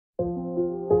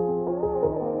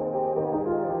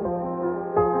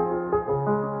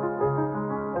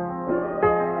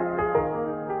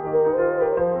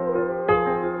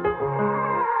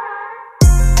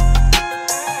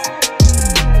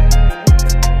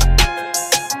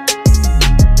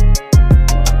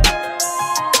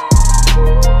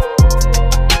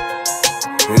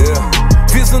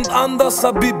anders,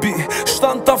 Habibi,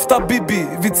 standhafter Bibi.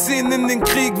 Wir ziehen in den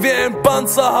Krieg wie ein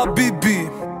Panzer, Habibi.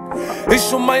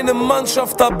 Ich und meine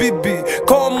Mannschaft, Habibi,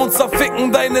 komm und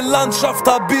zerficken deine Landschaft,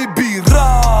 Habibi.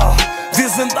 Ra, wir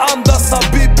sind anders,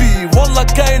 Habibi. Wallah,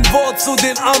 kein Wort zu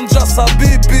den Amjas,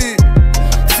 Habibi.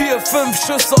 4, 5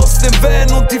 Schüsse aus dem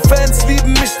Van und die Fans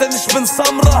lieben mich, denn ich bin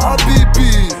Samraa,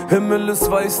 Habibi. Himmel ist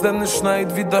weiß, denn es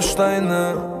schneit wieder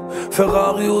Steine.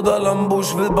 Ferrari oder Lambo,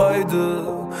 ich will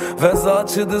beide.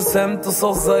 Versace, das Hemd ist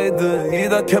aus Seide.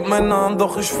 Jeder kennt meinen Namen,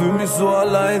 doch ich fühl mich so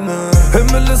alleine.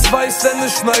 Himmel ist weiß, denn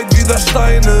es schneit wieder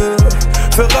Steine.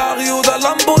 Ferrari oder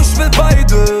Lambo, ich will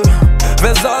beide.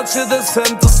 Versace, das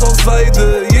Hemd ist aus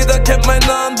Seide. Jeder kennt meinen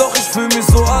Namen, doch ich fühl mich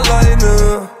so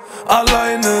alleine.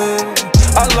 Alleine,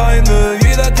 alleine.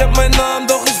 Jeder kennt meinen Namen,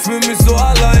 doch ich fühl mich so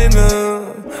alleine.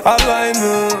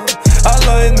 Alleine,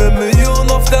 alleine. Millionen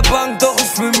auf der Bank, doch ich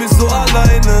fühl mich so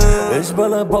alleine. Ich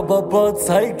baller Bababots,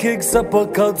 High-Kicks,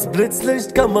 Uppercuts,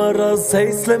 Blitzlicht, Kameras,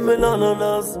 hey Slim in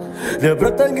Ananas. Der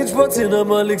Bratan geht spazieren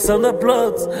am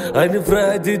Alexanderplatz. Eine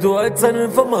Freiheit, die du als ein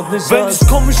Informant nicht hast. Wenn ich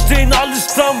komme, stehen alle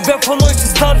stramm. Wer von euch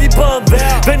ist Taliban?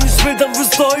 Wenn ich will, dann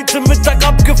wirst du heute Mittag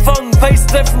abgefangen.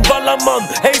 Face-Treffen, Ballermann,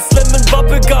 hey Slim in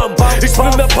Bubblegum. Ich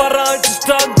bin mehr Para, als ich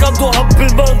tragen kann, du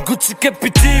Hampelmann. Gucci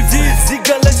Capitiv,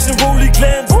 Siegerlächeln, Rolly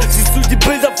Glance. Siehst du die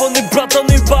Bilder von den Bratan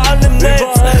überall im Netz?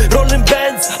 Rollen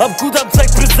Bands, am Kudam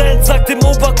zeigt Präsenz. Sagt dem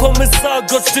Oberkommissar,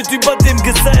 Gott steht über dem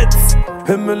Gesetz.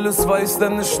 Himmel ist weiß,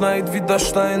 denn es schneit wieder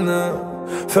Steine.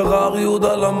 Ferrari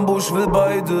oder Lambo, ich will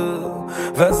beide.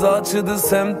 Versace,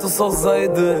 das Hemd ist aus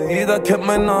Seide. Jeder kennt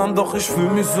meinen Namen, doch ich fühl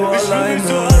mich so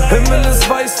alleine. Himmel ist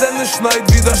weiß, denn es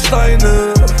schneit wieder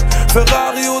Steine.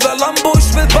 Ferrari oder Lambo,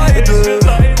 ich will beide.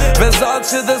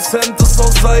 Versace, das Hemd ist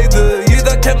aus Seide.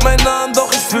 Jeder kennt meinen Namen,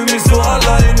 doch ich fühl mich so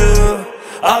alleine.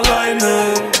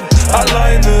 Alleine,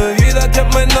 alleine. Jeder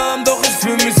kennt meinen Namen, doch ich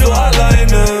fühl mich so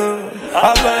alleine.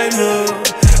 Alleine,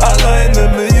 alleine.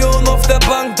 Millionen auf der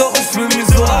Bank, doch ich fühl mich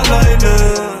so alleine.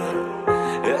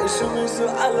 Ja, ich fühl mich so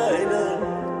alleine.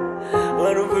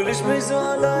 Warum fühl ich mich so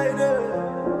alleine?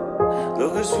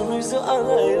 Doch ich fühl mich so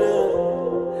alleine.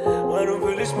 Warum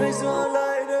fühl ich mich so alleine?